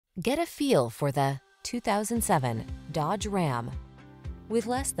Get a feel for the 2007 Dodge Ram. With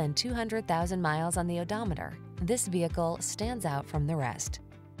less than 200,000 miles on the odometer, this vehicle stands out from the rest.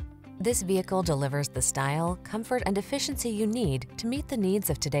 This vehicle delivers the style, comfort, and efficiency you need to meet the needs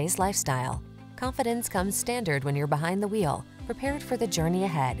of today's lifestyle. Confidence comes standard when you're behind the wheel, prepared for the journey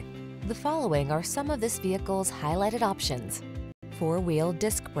ahead. The following are some of this vehicle's highlighted options: four-wheel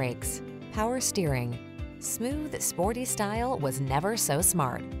disc brakes, power steering. Smooth, sporty style was never so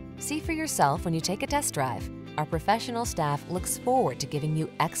smart. See for yourself when you take a test drive. Our professional staff looks forward to giving you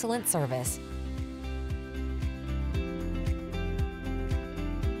excellent service.